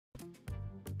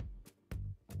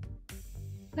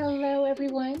Hello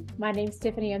everyone, my name's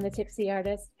Tiffany, I'm the Tipsy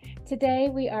Artist. Today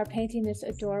we are painting this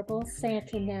adorable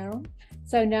Santa gnome.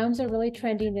 So gnomes are really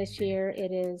trending this year.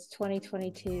 It is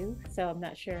 2022, so I'm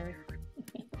not sure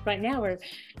right now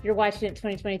you're watching it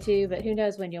 2022, but who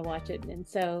knows when you'll watch it. And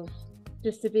so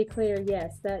just to be clear,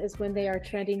 yes, that is when they are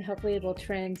trending. Hopefully it will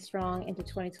trend strong into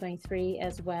 2023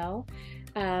 as well.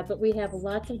 But we have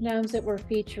lots of gnomes that we're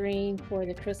featuring for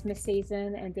the Christmas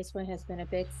season, and this one has been a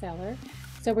big seller.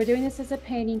 So we're doing this as a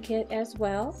painting kit as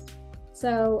well.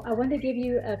 So I wanted to give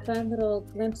you a fun little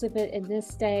glimpse of it in this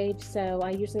stage. So I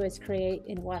usually always create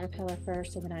in watercolor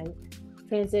first, and then I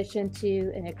transition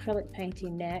to an acrylic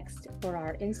painting next for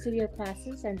our in-studio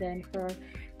classes, and then for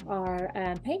our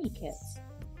painting kits.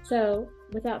 So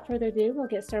without further ado, we'll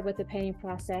get started with the painting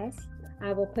process.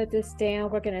 I will put this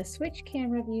down. We're going to switch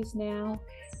camera views now,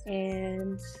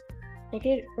 and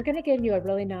we're going to give you a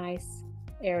really nice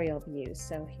aerial view.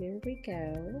 So here we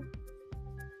go.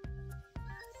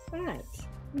 All right,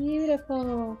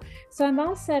 beautiful. So I'm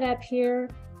all set up here.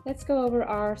 Let's go over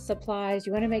our supplies.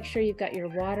 You want to make sure you've got your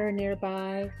water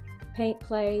nearby, paint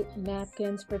plate,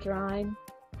 napkins for drying.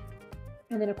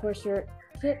 And then of course your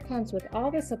kit comes with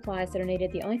all the supplies that are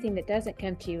needed. The only thing that doesn't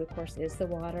come to you, of course, is the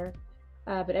water.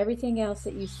 But everything else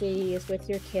that you see is with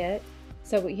your kit.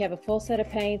 So you have a full set of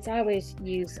paints. I always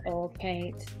use old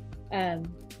paint, because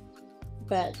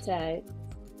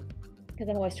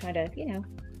I'm always trying to,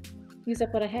 use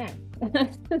up what I have.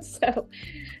 So,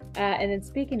 and then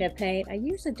speaking of paint, I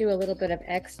usually do a little bit of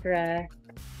extra,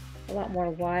 a lot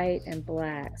more white and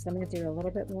black. So I'm going to do a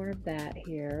little bit more of that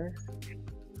here.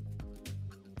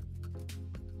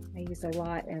 I use a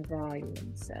lot in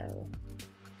volume, so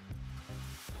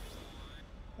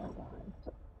hold on.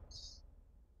 It's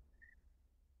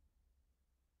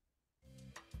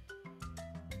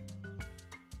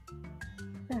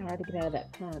kind of hard to get out of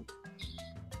that pump.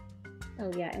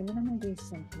 Oh yeah, and then I'm gonna do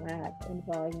some black in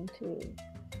volume too.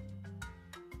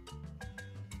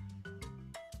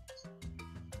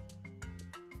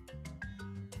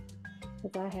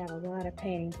 Because I have a lot of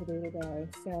painting to do today,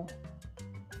 so.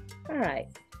 All right.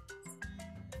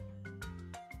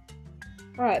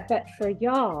 All right, but for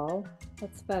y'all,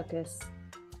 let's focus.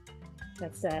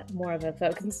 That's more of a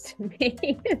focus to me,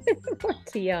 more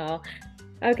to y'all.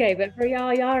 Okay, but for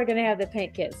y'all are gonna have the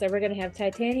paint kit. So we're gonna have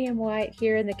titanium white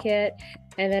here in the kit,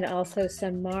 and then also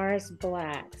some Mars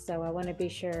black. So I wanna be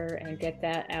sure and get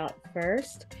that out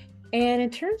first. And in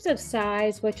terms of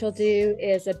size, what you'll do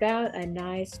is about a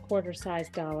nice quarter-size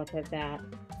dollop of that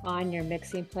on your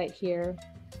mixing plate here.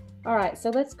 All right, so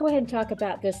let's go ahead and talk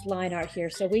about this line art here.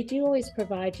 So we do always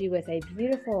provide you with a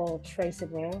beautiful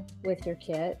traceable with your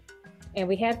kit. And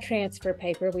we have transfer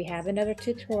paper. We have another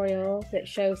tutorial that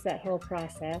shows that whole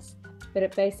process, but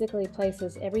it basically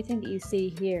places everything that you see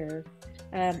here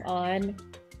on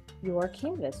your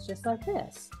canvas, just like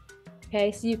this.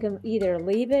 Okay, so you can either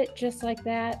leave it just like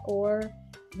that, or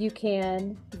you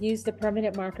can use the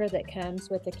permanent marker that comes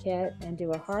with the kit and do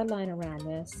a hard line around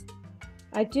this.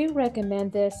 I do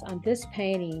recommend this on this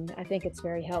painting. I think it's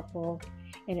very helpful,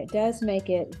 and it does make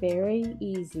it very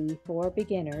easy for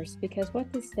beginners, because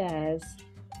what this does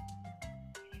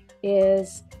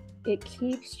is it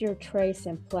keeps your trace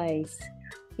in place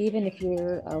even if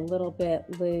you're a little bit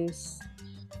loose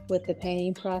with the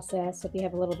painting process. If you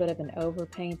have a little bit of an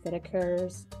overpaint that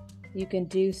occurs, you can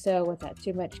do so without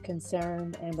too much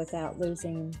concern and without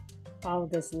losing all of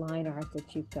this line art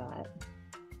that you've got.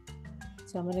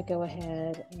 So I'm going to go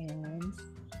ahead and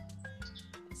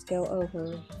just go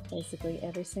over basically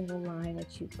every single line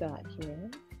that you've got here.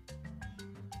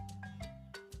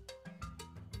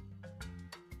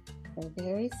 So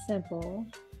very simple.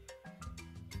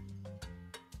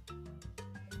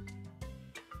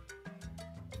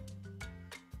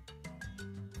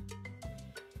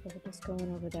 So we're just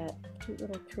going over that cute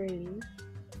little tree.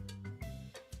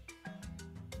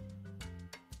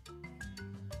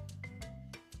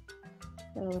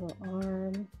 Got a little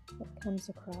arm that comes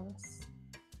across.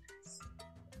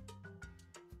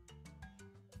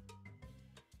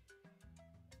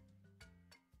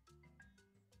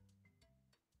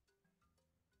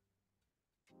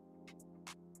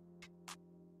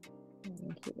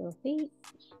 And cute little feet.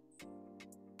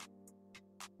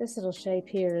 This little shape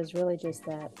here is really just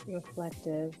that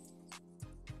reflective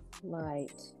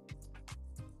light.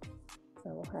 So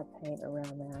we'll have paint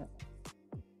around that.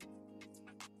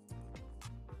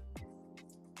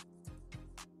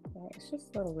 It's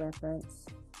just a little reference.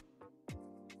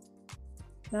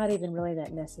 Not even really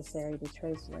that necessary to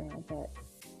trace around, but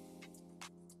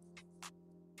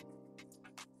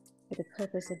for the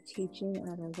purpose of teaching,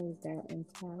 I will leave that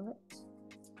intact.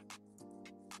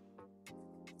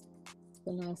 It's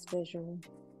a nice visual.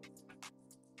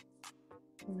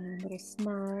 And a little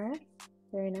smile.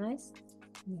 Very nice.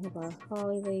 We have our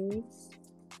holly leaves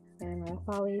and our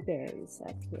holly berries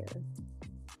up here.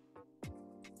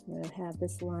 We'll have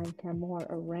this line come more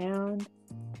around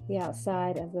the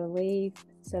outside of the leaf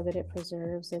so that it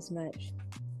preserves as much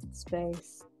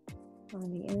space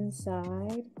on the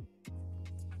inside.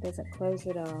 Doesn't close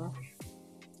it off.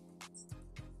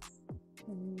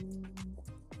 And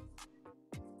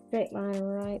straight line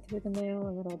right through the middle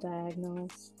and little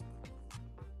diagonals.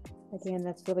 Again,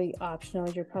 that's really optional.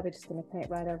 You're probably just going to paint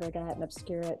right over that and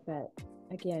obscure it, but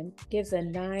again, gives a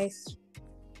nice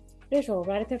visual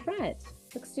right at the front.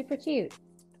 Looks super cute.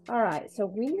 All right, so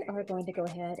we are going to go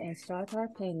ahead and start our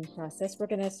painting process. We're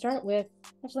going to start with,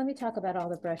 actually, let me talk about all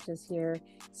the brushes here.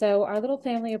 So our little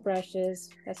family of brushes,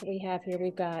 that's what we have here.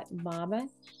 We've got Mama,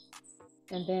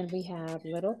 and then we have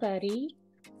Little Buddy,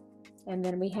 and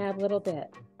then we have Little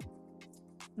Bit.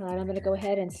 All right, I'm going to go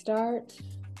ahead and start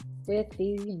with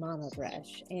the Mama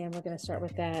brush, and we're going to start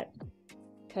with that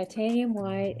titanium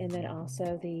white and then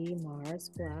also the Mars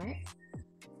black.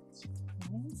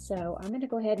 Okay, so I'm going to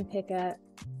go ahead and pick up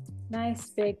nice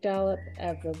big dollop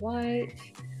of the white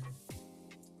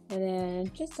and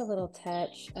then just a little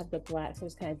touch of the black, so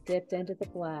it's kind of dipped into the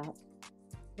black.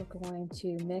 We're going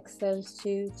to mix those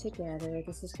two together.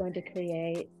 This is going to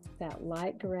create that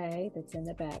light gray that's in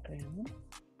the background.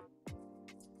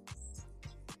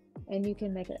 And you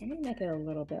can make it, I'm going to make it a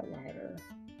little bit lighter.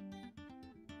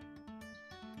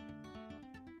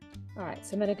 All right,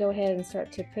 so I'm going to go ahead and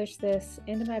start to push this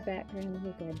into my background. Let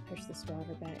me go ahead and push this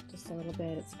water back just a little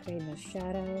bit. It's creating a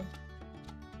shadow.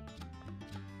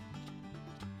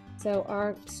 So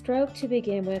our stroke to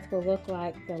begin with will look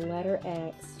like the letter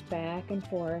X back and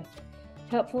forth.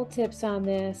 Helpful tips on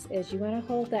this is you want to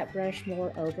hold that brush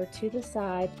more over to the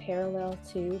side, parallel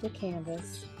to the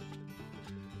canvas.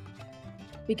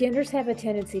 Beginners have a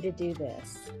tendency to do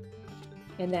this,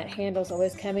 and that handle's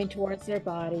always coming towards their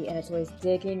body, and it's always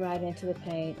digging right into the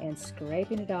paint and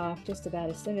scraping it off just about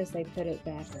as soon as they put it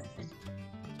back on.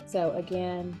 So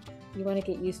again, you want to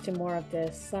get used to more of the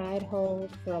side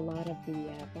hold for a lot of the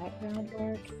background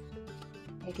work.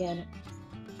 Again,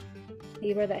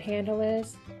 see where that handle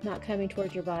is? Not coming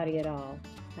towards your body at all.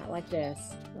 Not like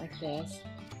this, like this.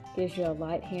 Gives you a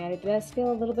light hand. It does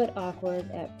feel a little bit awkward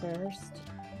at first,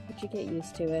 but you get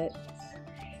used to it.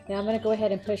 Now I'm going to go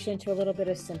ahead and push into a little bit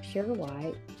of some pure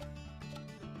white.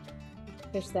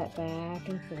 Push that back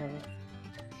and forth.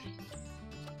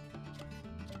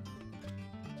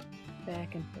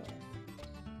 Back and forth.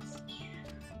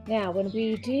 Now when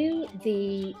we do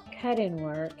the cut-in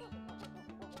work,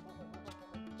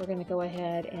 we're going to go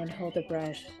ahead and hold the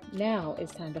brush. Now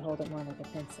it's time to hold it more like a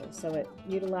pencil. So it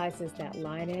utilizes that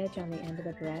line edge on the end of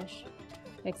the brush.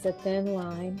 Makes a thin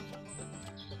line.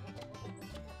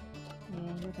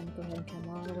 And we're going to go ahead and come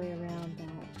all the way around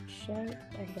that shape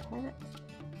of the hat.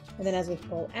 And then as we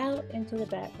pull out into the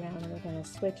background, we're going to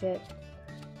switch it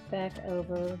back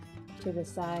over to the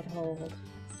side hold.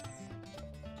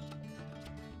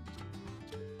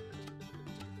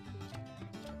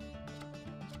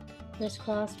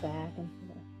 Crisscross back and forth.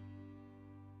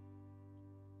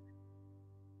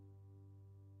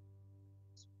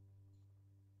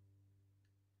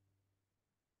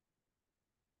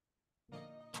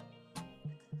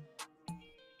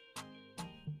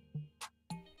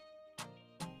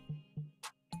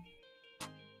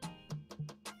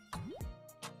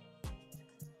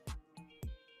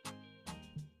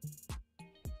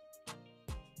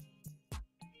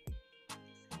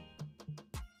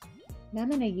 Now I'm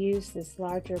going to use this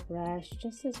larger brush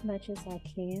just as much as I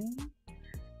can.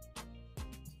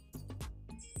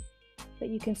 But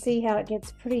you can see how it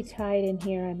gets pretty tight in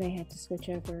here. I may have to switch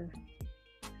over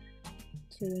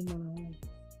to my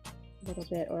Little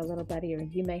Bit or Little Buddy, or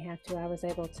you may have to. I was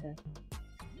able to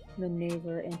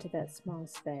maneuver into that small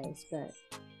space, but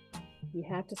you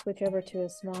have to switch over to a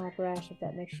small brush if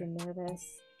that makes you nervous.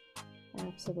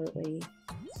 Absolutely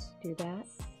do that.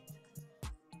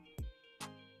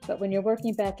 But when you're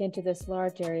working back into this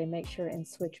large area, make sure and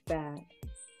switch back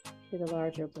to the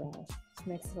larger brush. This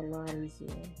makes it a lot easier.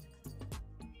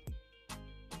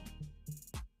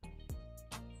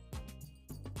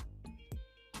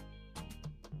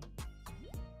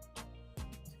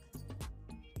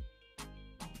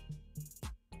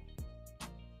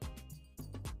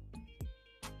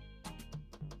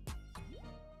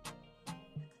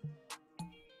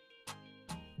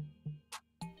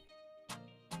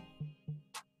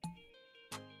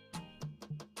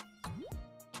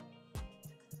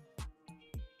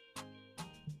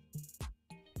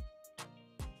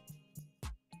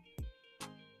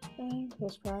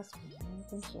 Crisscross.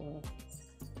 nothing sure.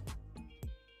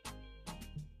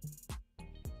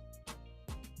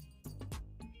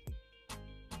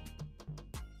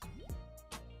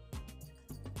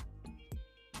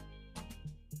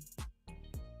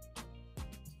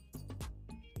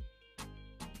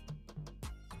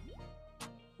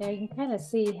 Now you can kind of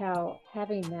see how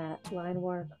having that line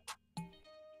work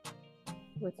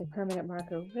with the permanent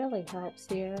marker really helps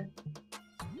here,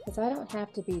 because I don't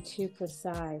have to be too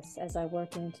precise as I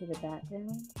work into the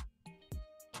background.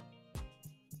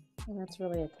 And that's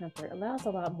really a comfort. It allows a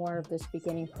lot more of this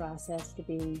beginning process to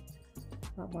be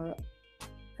a lot more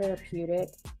therapeutic.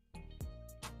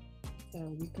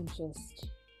 So you can just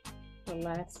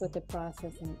relax with the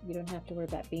process, and you don't have to worry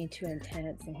about being too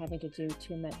intense and having to do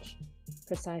too much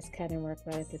precise cutting work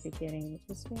right at the beginning.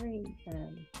 It's just very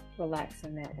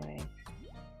relaxing that way.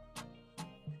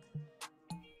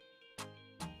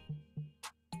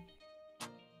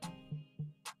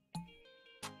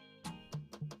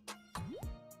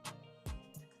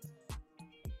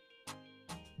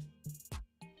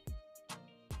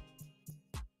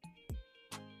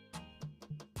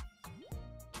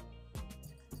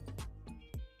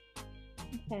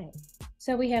 Okay,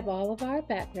 so we have all of our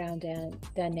background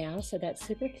done now, so that's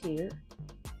super cute.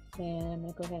 And I'm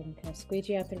going to go ahead and kind of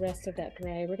squeegee out the rest of that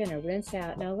gray. We're going to rinse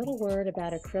out. Now, a little word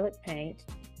about acrylic paint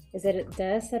is that it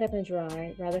does set up and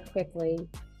dry rather quickly.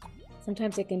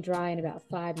 Sometimes it can dry in about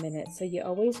 5 minutes, so you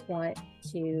always want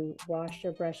to wash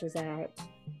your brushes out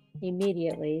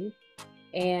immediately.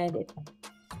 And if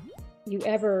you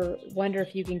ever wonder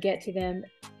if you can get to them,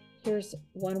 here's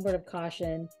one word of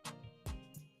caution.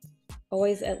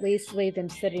 Always at least leave them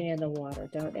sitting in the water.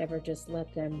 Don't ever just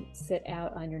let them sit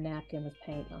out on your napkin with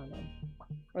paint on them,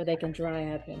 or they can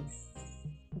dry up and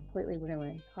completely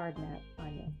ruin, harden up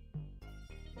on you.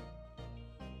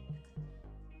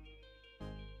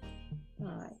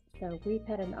 All right, so we've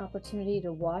had an opportunity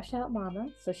to wash out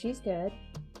Mama, so she's good.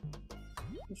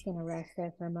 Just gonna rest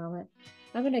there for a moment.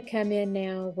 I'm gonna come in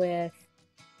now with,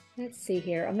 let's see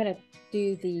here, I'm gonna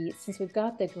do since we've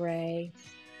got the gray,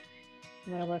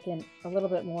 I'm going to work in a little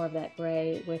bit more of that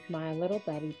gray with my little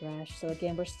buddy brush. So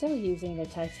again, we're still using the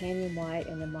titanium white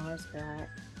and the Mars black.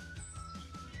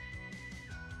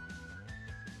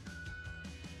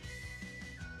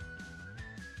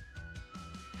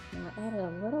 Now I added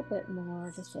a little bit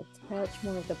more, just a touch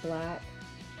more of the black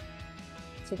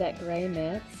to that gray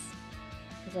mix,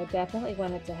 because I definitely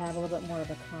wanted to have a little bit more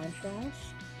of a contrast.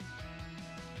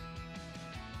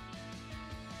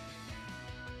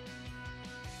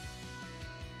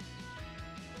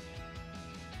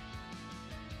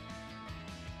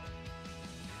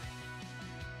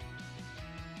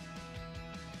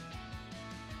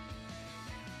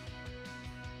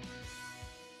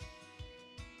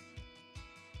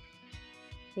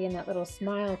 And that little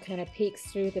smile kind of peeks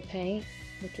through the paint,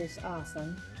 which is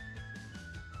awesome.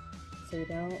 So you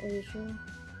don't lose your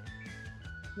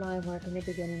line work in the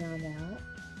beginning on that.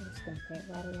 I'm just going to paint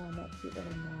right around that cute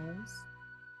little nose.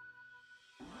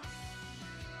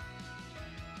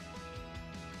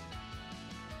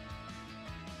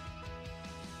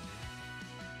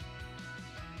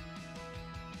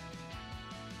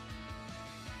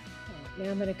 Right, now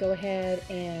I'm going to go ahead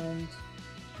and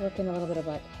working a little bit of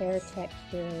like hair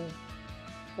texture.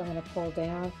 So I'm going to pull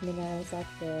down from the nose like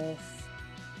this.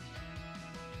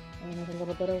 And with a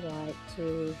little bit of white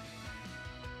too.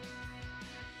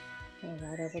 And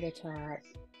right over the top.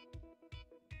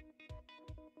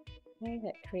 Okay,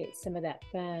 that creates some of that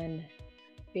fun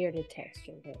bearded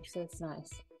texture there. So it's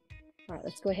nice. All right,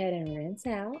 let's go ahead and rinse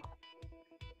out.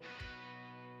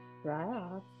 Dry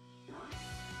off.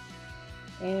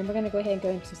 And we're going to go ahead and go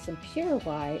into some pure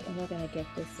white, and we're going to get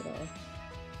this little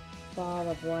ball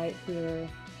of white here,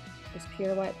 this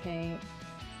pure white paint.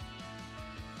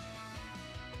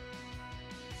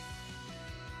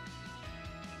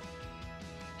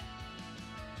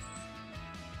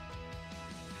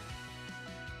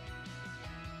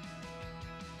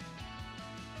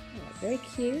 All right, very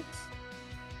cute.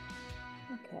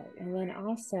 Okay, and then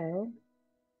also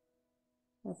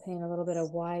I'll paint a little bit of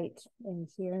white in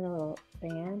here in the little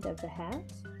band of the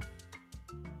hat.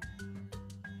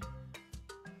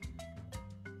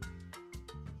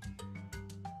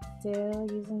 Still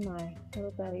using my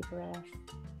little buddy brush.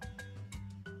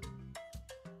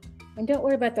 And don't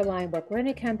worry about the line work. We're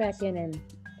going to come back in and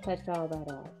touch all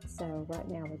that off. So right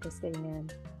now we're just getting in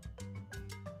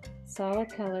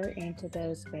solid color into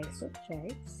those basic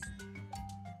shapes.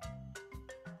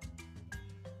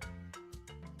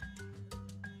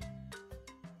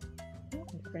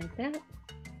 Print that.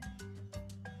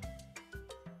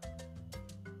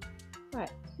 All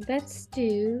right, let's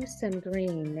do some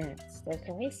green next.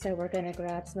 Okay, so we're going to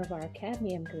grab some of our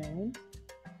cadmium green.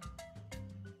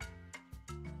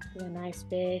 Do a nice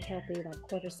big, healthy, like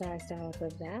quarter-sized dollop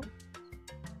of that.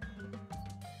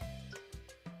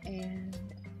 And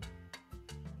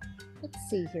let's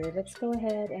see here. Let's go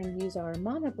ahead and use our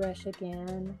mama brush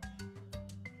again.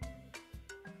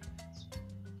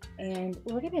 And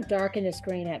we're going to darken this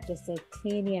green up just a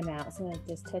teeny amount. So I'm going to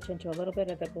just touch into a little bit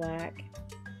of the black.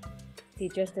 See,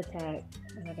 just a tad.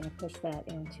 And I'm going to push that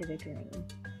into the green.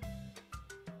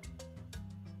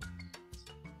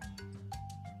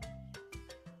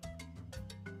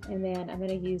 And then I'm going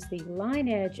to use the line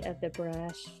edge of the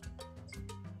brush.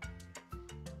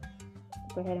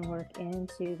 Go ahead and work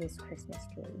into this Christmas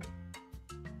tree.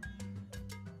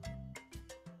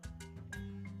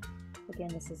 Again,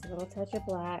 this is a little touch of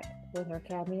black with our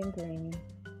cadmium green.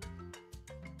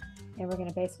 And we're going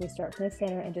to basically start from the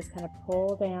center and just kind of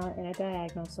pull down in a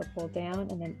diagonal. So pull down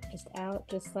and then just out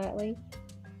just slightly,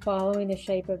 following the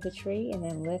shape of the tree, and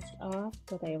then lift off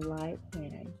with a light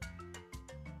hand.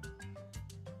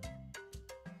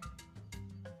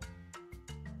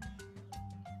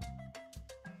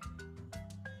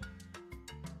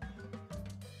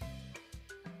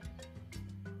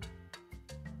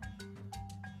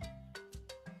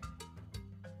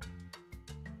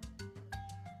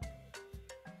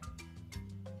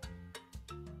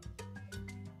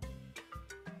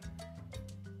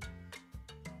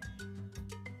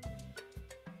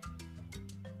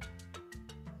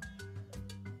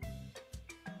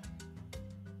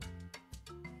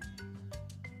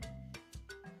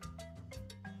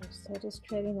 So just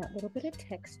creating that little bit of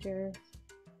texture.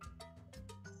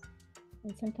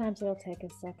 And sometimes it'll take a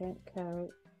second coat,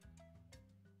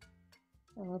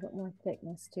 a little bit more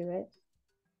thickness to it.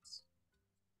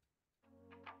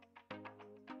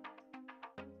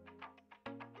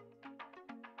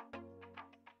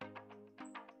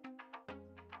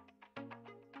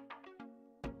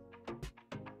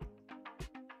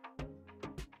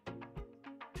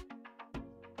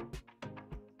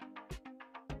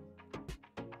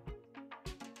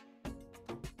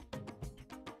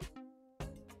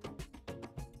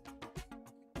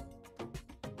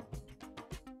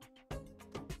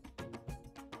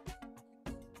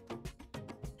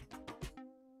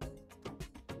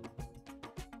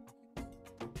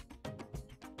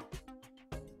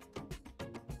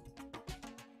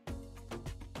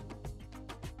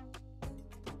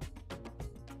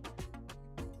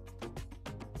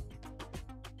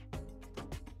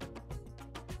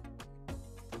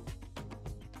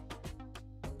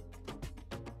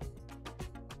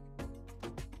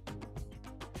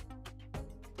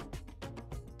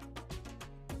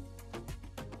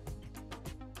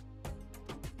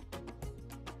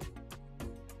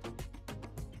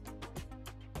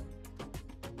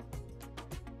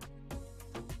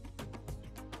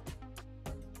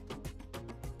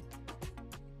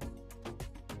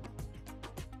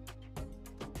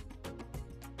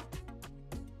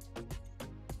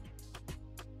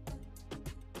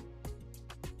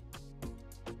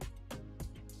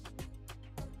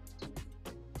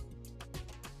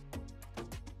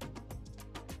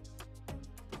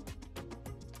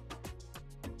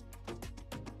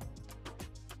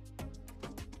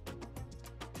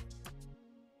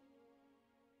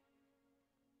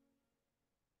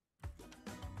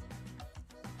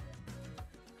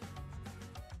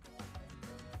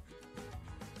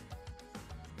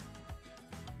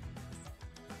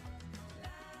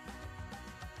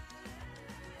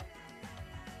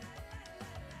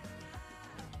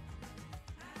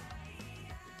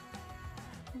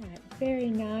 All right, very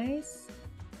nice.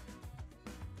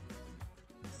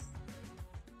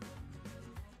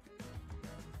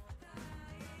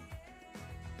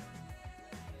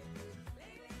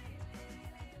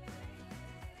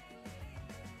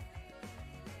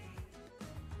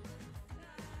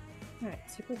 All right,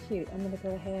 super cute. I'm going to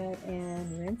go ahead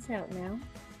and rinse out now.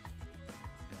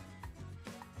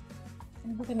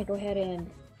 And we're going to go ahead and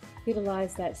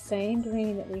utilize that same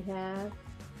green that we have,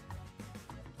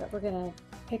 but we're going to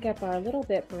pick up our little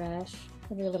bit brush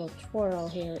and do a little twirl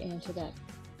here into that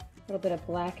little bit of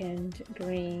blackened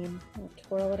green. We'll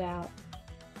twirl it out.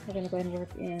 We're going to go ahead and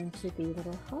work into the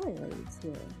little holly leaves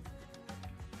here.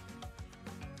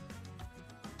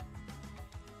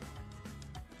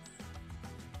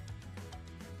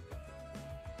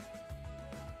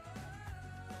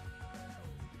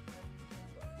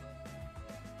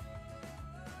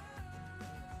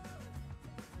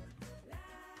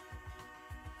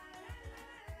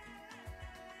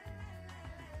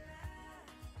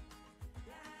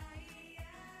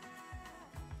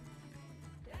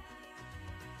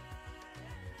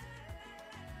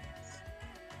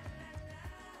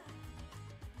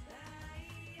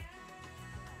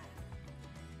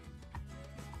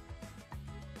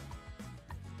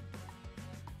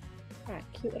 All right,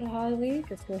 cute little holly leaf.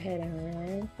 Let's go ahead and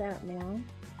rinse out now.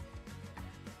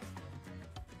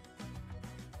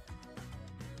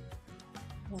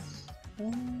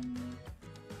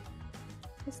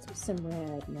 Let's do some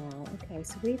red now. Okay,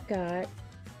 so we've got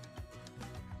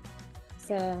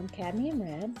some cadmium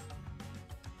red.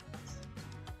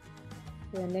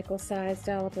 Do a nickel size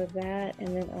dollop of that,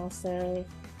 and then also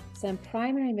some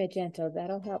primary magenta.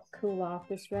 That'll help cool off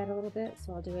this red a little bit,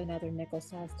 so I'll do another nickel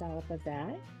size dollop of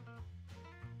that.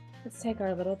 Let's take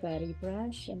our little buddy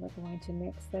brush and we're going to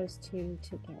mix those two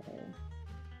together.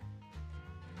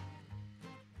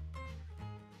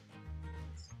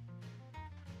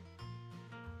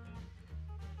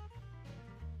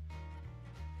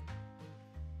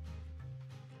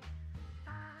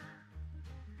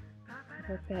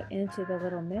 Work that into the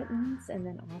little mittens and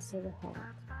then also the hat.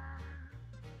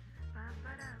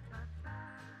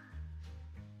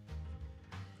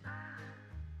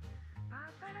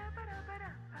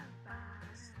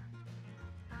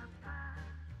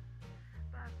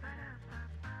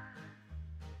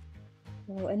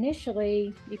 Well,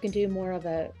 initially you can do more of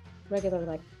a regular,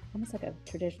 like almost like a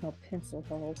traditional pencil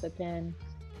hold, but then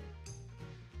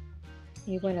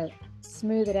you want to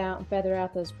smooth it out and feather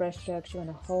out those brush strokes. You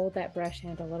want to hold that brush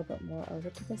handle a little bit more over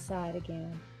to the side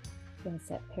again. You're going to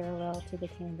set parallel to the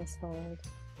canvas hold.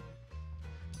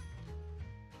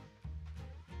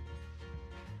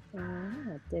 And I'm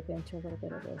going to dip into a little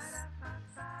bit of this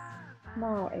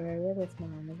small area with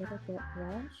my little bit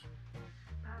brush.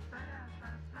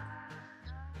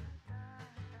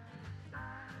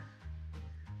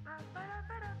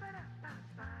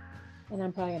 And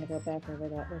I'm probably going to go back over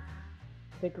that with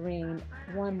the green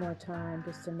one more time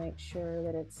just to make sure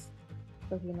that it's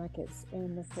looking like it's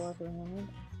in the foreground.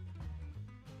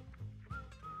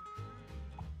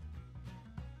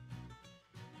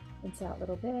 Rinse out a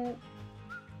little bit.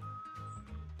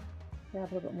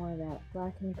 Grab a little bit more of that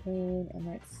black and green, and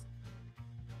let's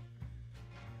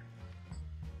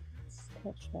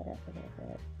touch that up a little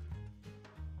bit.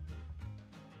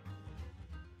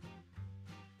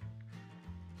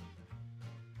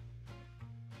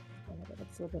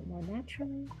 It's a little bit more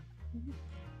naturally.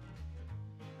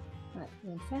 All right,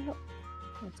 rinse out.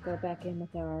 Let's go back in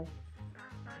with our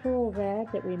cool red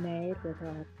that we made with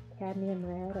our cadmium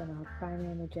red and our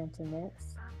primary magenta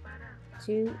mix.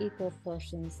 2 equal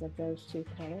portions of those 2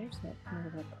 colors. That's kind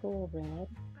of a cool red.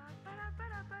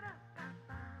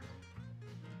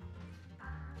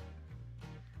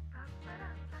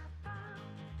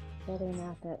 Feathering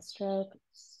out that stroke,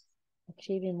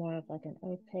 achieving more of like an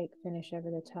opaque finish over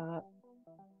the top.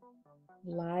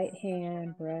 Light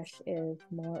hand brush is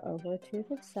more over to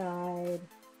the side.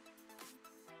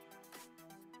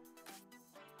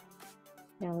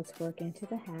 Now let's work into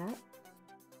the hat.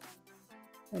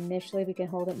 Initially we can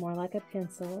hold it more like a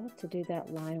pencil to do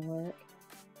that line work.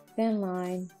 Thin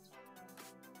line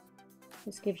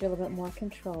just gives you a little bit more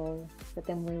control, but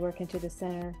then when we work into the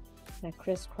center, I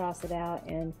crisscross it out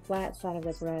and flat side of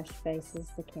the brush faces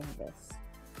the canvas.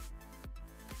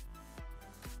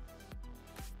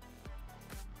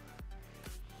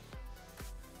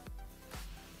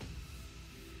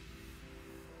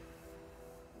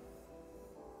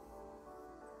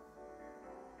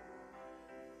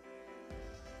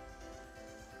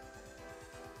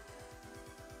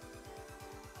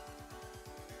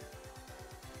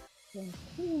 A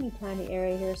teeny tiny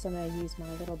area here, so I'm going to use my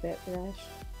little bit brush.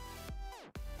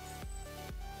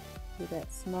 Do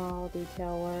that small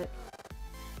detail work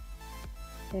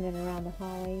in and around the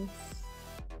holly.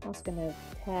 I'm also going to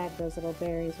tag those little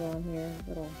berries while I'm here.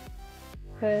 Little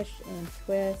push and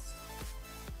twist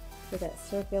for that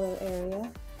circular area.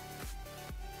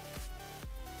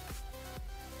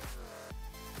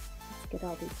 Let's get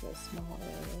all these little small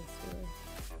areas here.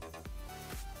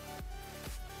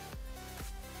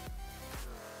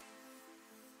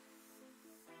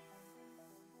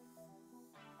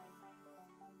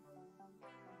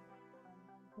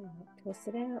 Twist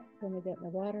it out, let me get in the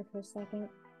water for a second.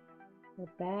 Go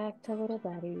back to little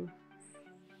buddy.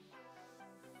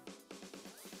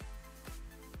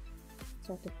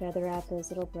 Start to feather out those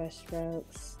little brush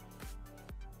strokes.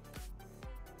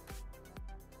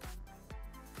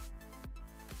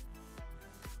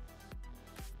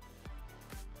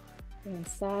 And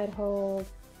side hold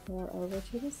more over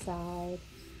to the side.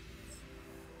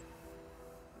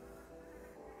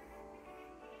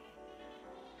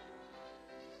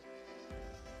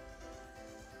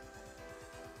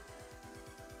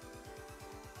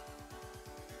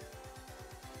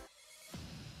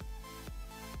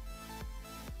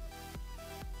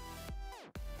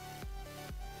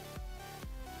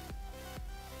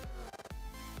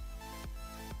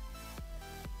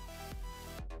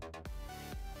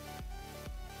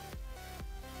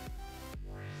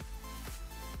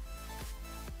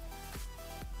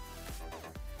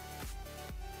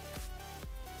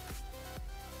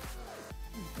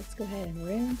 Go ahead and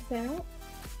rinse out.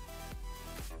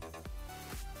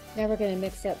 Now we're going to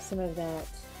mix up some of that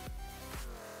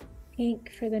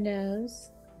pink for the nose.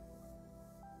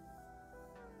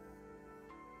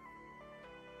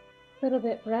 A little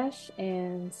bit brush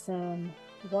and some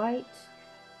white.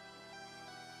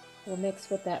 We'll mix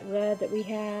with that red that we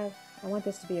have. I want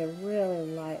this to be a really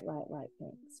light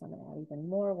pink. So I'm going to add even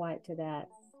more white to that.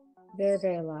 Very,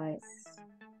 very light.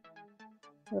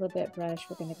 A little bit brush.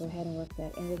 We're going to go ahead and work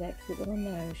that into that cute little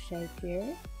nose shape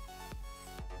here.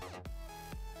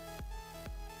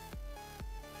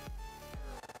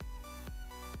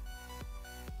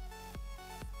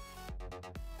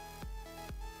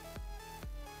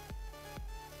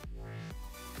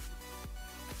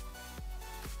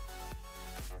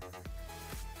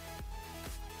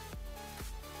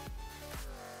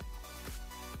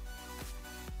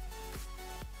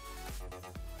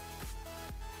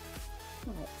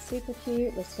 Alright, super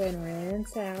cute. Let's go ahead and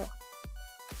rinse out.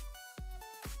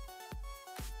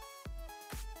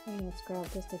 And let's grab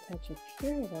just a touch of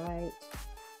pure white.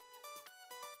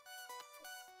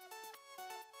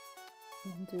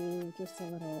 And do just a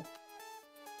little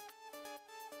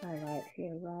highlight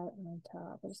here right on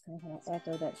top. We're just going to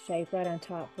echo that shape right on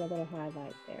top for a little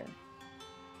highlight there.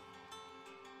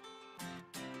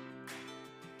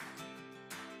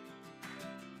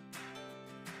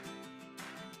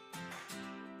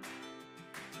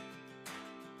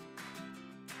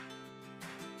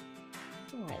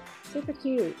 Alright, super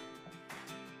cute.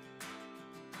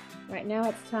 Right now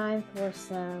it's time for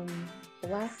some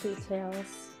black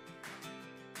details.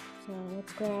 So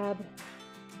let's grab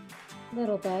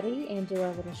little Buddy and do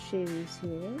our little shoes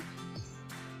here.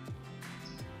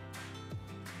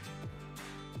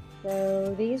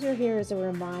 So these are here as a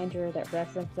reminder, that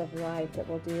reference of light that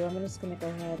we'll do. I'm just going to go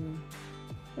ahead and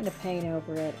I'm going to paint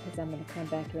over it because I'm going to come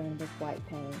back in with white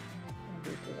paint. I'll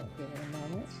do that here in a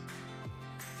moment.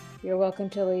 You're welcome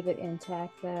to leave it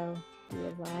intact though, if you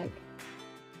would like.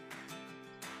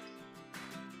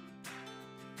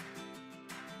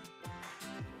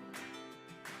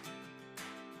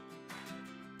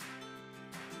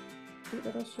 Cute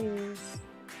little shoes.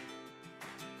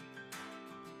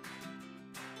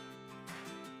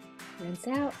 Rinse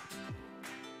out.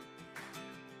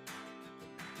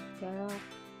 Well,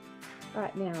 all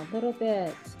right, now a little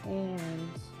bit, and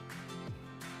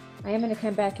I am going to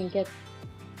come back and get.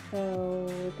 So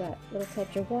we've got a little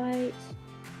touch of white.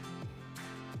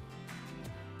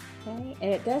 Okay,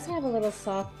 and it does have a little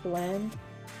soft blend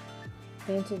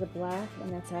into the black,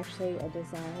 and that's actually a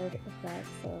desired effect.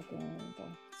 So again, we'll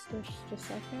squish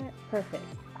just like that. Perfect.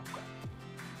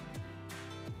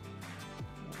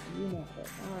 You nailed it.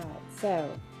 Alright,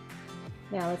 so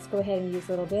now let's go ahead and use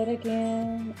a little bit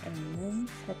again and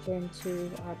touch into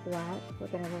our black. We're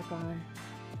going to work on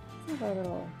some of our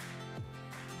little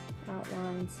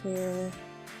outlines here.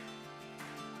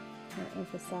 And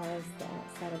emphasize the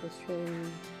outside of the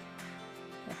tree.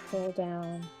 I pull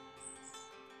down.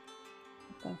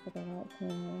 Back with the right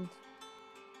hand.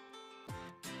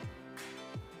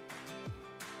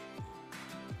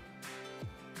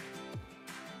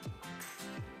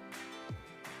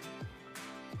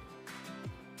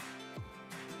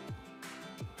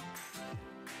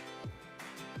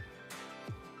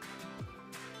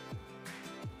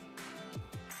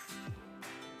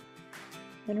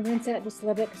 I'm going to rinse out just a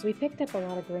little bit because we picked up a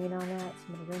lot of green on that. So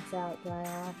I'm going to rinse out, dry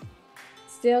off.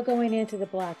 Still going into the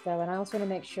black though, and I also want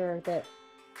to make sure that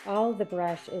all of the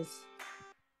brush is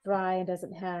dry and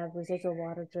doesn't have residual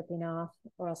water dripping off,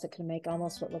 or else it can make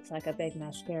almost what looks like a big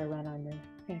mascara run on your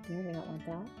painting. We don't want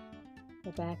that.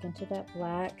 Go back into that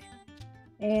black.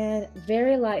 And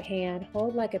very light hand,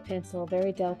 hold like a pencil,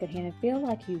 very delicate hand. Feel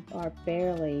like you are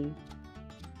barely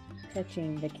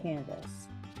touching the canvas.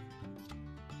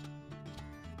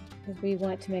 Because we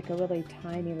want to make a really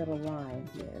tiny little line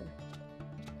here.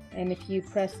 And if you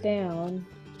press down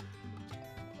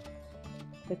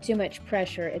with too much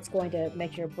pressure, it's going to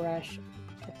make your brush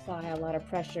apply a lot of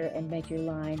pressure and make your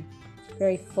line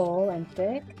very full and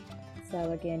thick.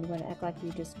 So again, you want to act like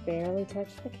you just barely touch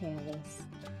the canvas.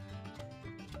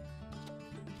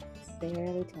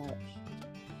 Barely touch.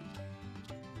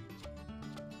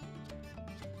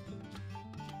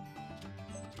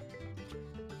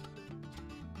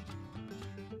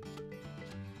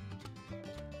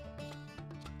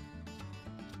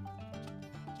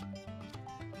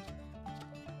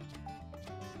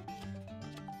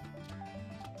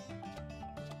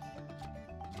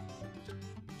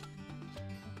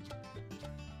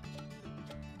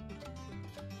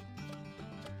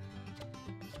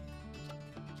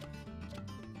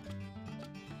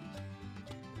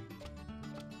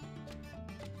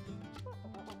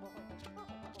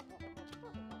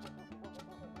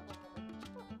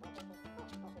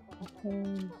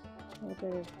 And a little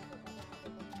bit of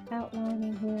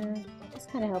outlining here. This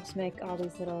kind of helps make all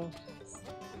these little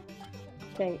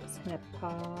shapes kind of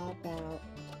pop out.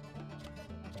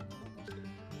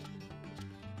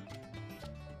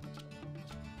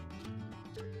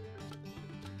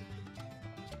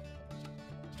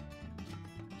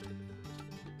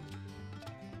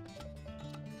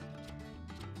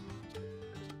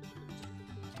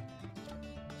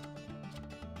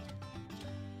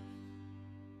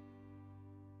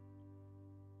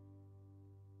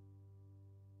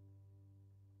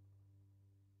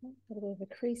 A little bit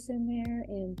of a crease in there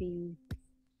in the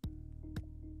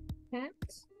hat.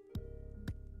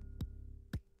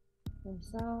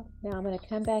 Comes off. Now I'm going to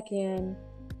come back in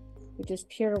with just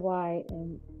pure white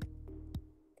and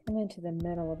come into the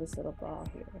middle of this little ball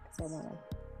here because I want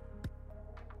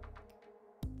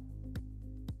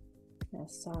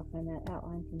to soften that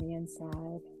outline from the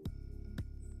inside.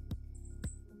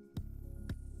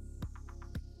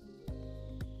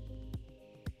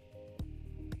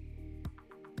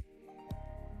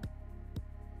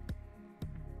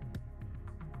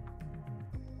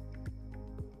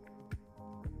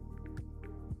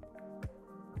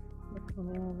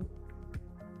 And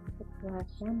black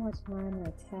one more time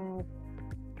and tag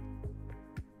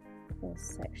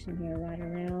this section here right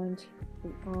around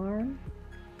the arm.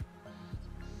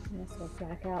 And this little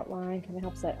black outline kind of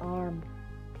helps that arm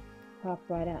pop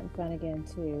right out in front again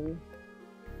too.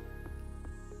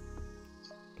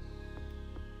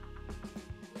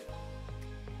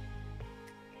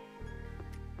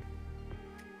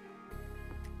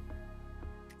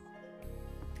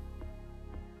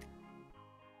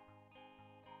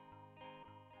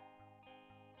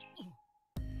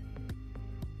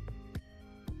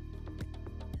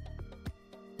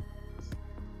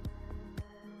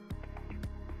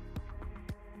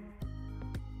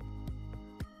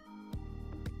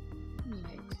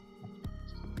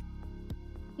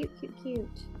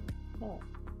 Cute. Okay.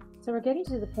 So we're getting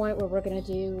to the point where we're going to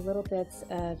do little bits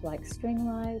of like string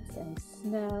lights and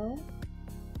snow.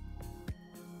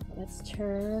 Let's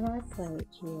turn our plate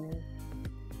here. All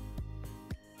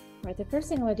right, the first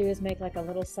thing I'm going to do is make like a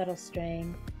little subtle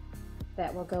string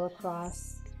that will go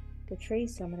across the tree.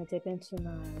 So I'm going to dip into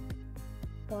my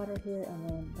water here and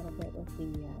then a little bit with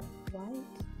the white.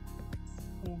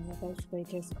 And we're basically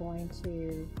just going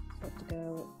to start to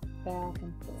go back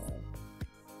and forth.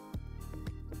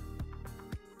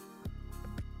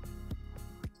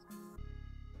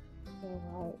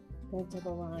 Right, into the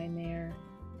line there.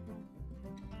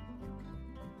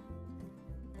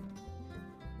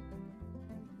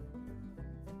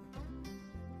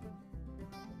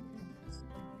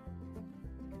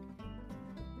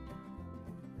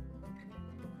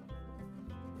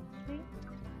 Okay.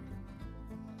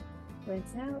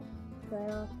 Rinse out,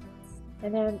 well,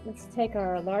 and then let's take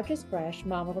our largest brush,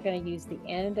 Mama. We're going to use the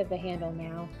end of the handle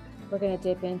now. We're going to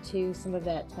dip into some of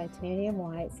that titanium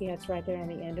white. See how it's right there on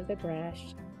the end of the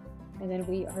brush. And then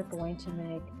we are going to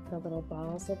make the little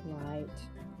balls of light.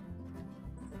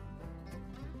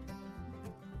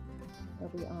 They'll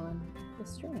be on the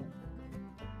string.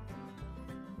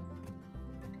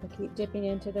 We'll keep dipping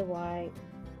into the white.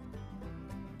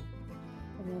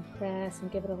 And then press and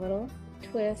give it a little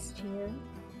twist here.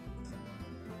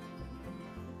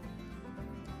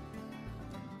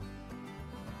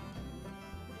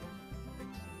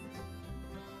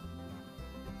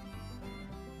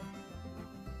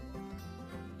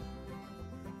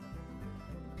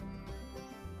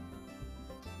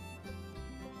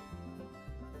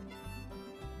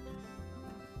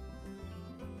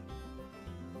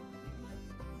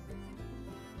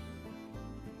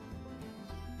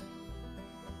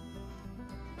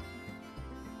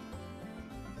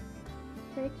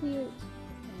 Very cute.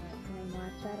 And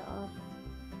mark that off.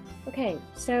 Okay,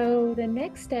 so the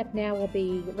next step now will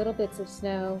be little bits of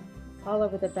snow all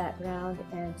over the background,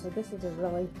 and so this is a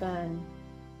really fun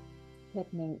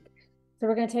technique. So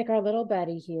we're going to take our little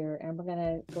buddy here, and we're going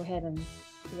to go ahead and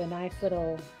do a nice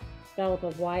little dollop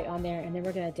of white on there, and then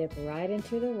we're going to dip right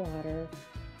into the water.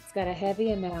 It's got a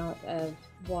heavy amount of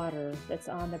water that's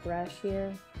on the brush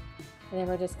here, and then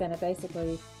we're just going to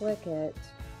basically flick it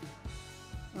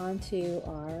onto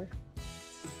our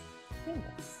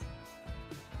canvas.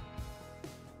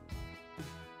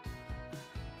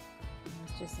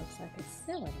 This just looks like a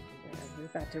cylinder there. We're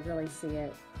about to really see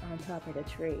it on top of the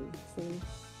tree, see?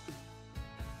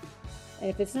 And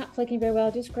if it's not flicking very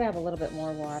well, just grab a little bit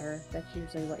more water. That's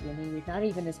usually what you need. Not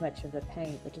even as much of the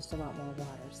paint, but just a lot more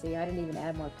water. See, I didn't even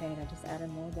add more paint, I just added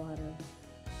more water.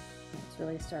 It's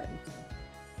really starting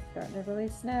to really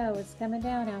snow. It's coming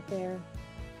down out there.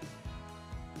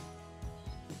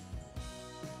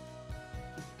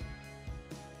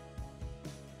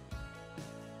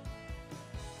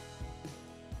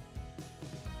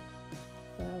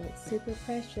 super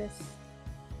precious.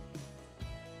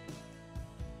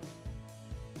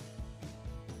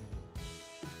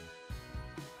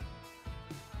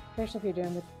 Especially if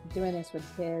you're doing this with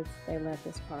kids, they love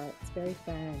this part. It's very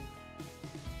fun.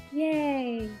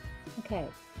 Yay! Okay.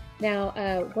 Now,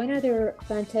 one other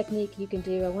fun technique you can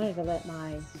do, I wanted to let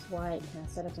my white kind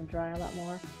of set up and dry a lot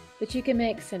more, but you can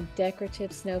make some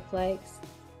decorative snowflakes.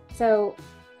 So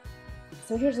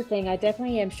here's the thing, I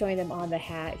definitely am showing them on the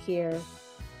hat here.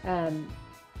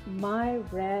 My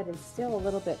red is still a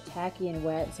little bit tacky and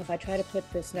wet, so if I try to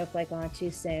put the snowflake on too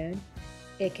soon,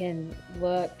 it can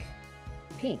look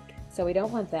pink. So we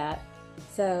don't want that.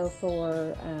 So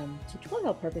for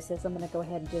tutorial purposes, I'm going to go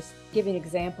ahead and just give you an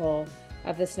example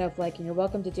of the snowflake, and you're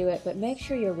welcome to do it, but make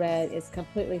sure your red is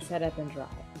completely set up and dry.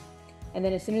 And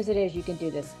then as soon as it is, you can do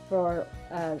this. For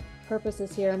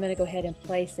purposes here, I'm going to go ahead and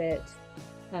place it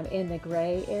in the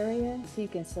gray area so you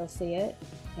can still see it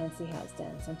and see how it's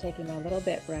done. So I'm taking my little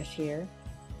bit brush here.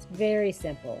 It's very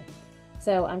simple.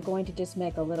 So I'm going to just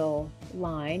make a little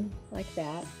line like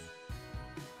that,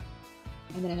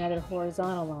 and then another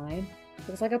horizontal line.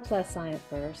 Looks like a plus sign at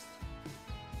first.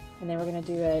 And then we're going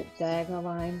to do a diagonal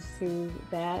line through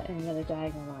that and another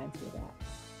diagonal line through that.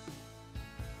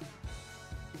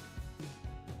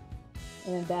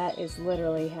 And then that is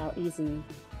literally how easy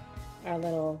our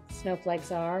little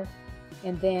snowflakes are.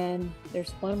 And then there's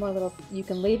one more little, you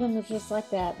can leave them just like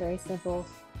that, very simple,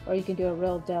 or you can do a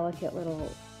real delicate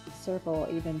little circle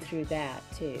even through that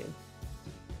too.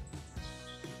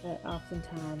 But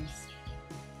oftentimes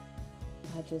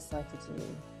I just like to do,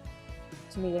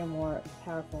 to me they're more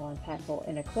powerful and impactful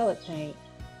in acrylic paint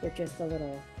with just a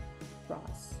little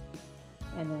cross.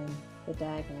 And then the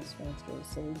diagonals run through,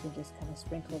 so you can just kind of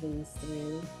sprinkle these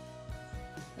through.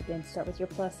 Again, start with your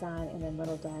plus sign and then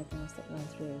little diagonals that run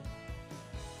through.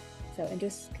 So, and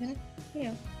just kind of, you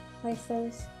know, place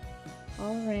those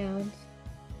all around.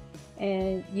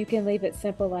 And you can leave it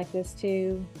simple like this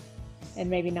too, and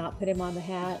maybe not put them on the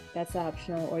hat. That's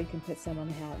optional, or you can put some on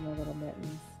the hat and the little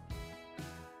mittens.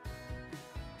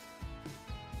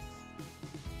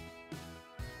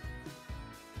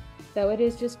 So it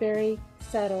is just very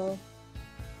subtle,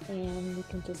 and you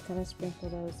can just kind of sprinkle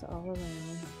those all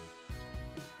around.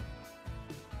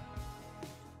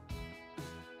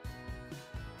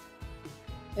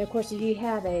 And of course, if you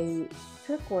have a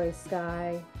turquoise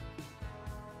sky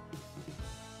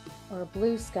or a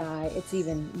blue sky, it's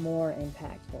even more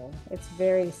impactful. It's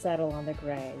very subtle on the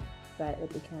gray, but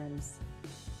it becomes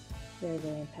very,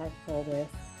 very impactful with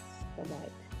the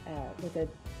light, with the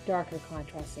darker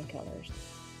contrasting colors.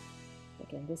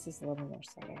 Again, this is a little more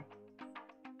subtle.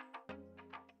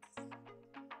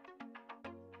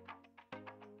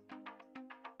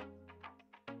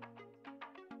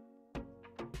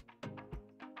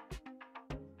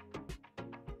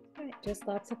 All right, just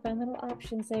lots of fun little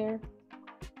options there.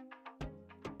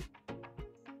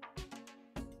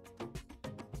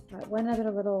 All right, one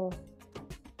other little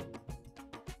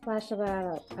flash that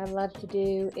I love to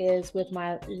do is with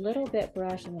my little bit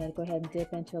brush, I'm going to go ahead and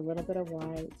dip into a little bit of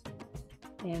white.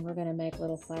 And we're going to make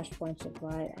little flash points of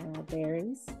white on our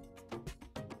berries.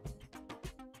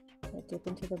 So dip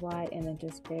into the white and then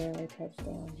just barely touch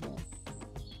down here.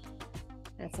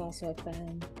 That's also a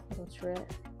fun little trick.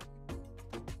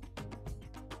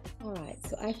 All right,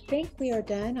 so I think we are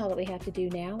done. All that we have to do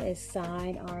now is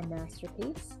sign our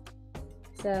masterpiece.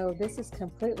 So this is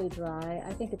completely dry.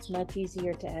 I think it's much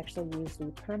easier to actually use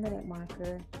the permanent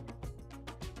marker.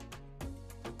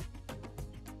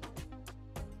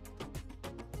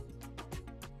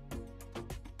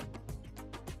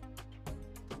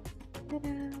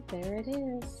 There it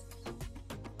is.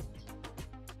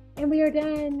 And we are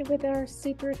done with our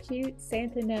super cute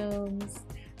Santa gnomes.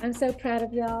 I'm so proud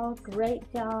of y'all. Great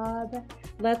job.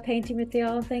 Love painting with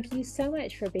y'all. Thank you so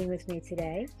much for being with me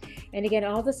today. And again,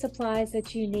 all the supplies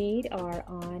that you need are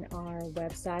on our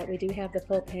website. We do have the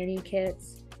full painting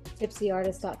kits,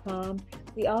 tipsyartist.com.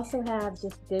 We also have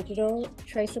just digital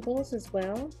traceables as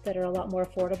well that are a lot more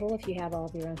affordable if you have all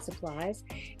of your own supplies.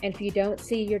 And if you don't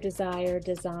see your desired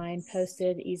design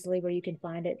posted easily where you can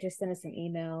find it, just send us an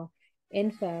email,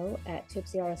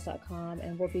 info@tipsyartist.com,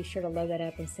 and we'll be sure to load that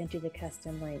up and send you the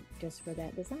custom link just for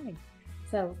that design.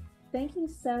 So thank you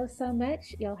so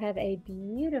much. Y'all have a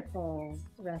beautiful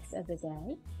rest of the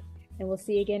day, and we'll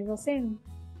see you again real soon.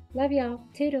 Love y'all.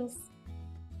 Toodles.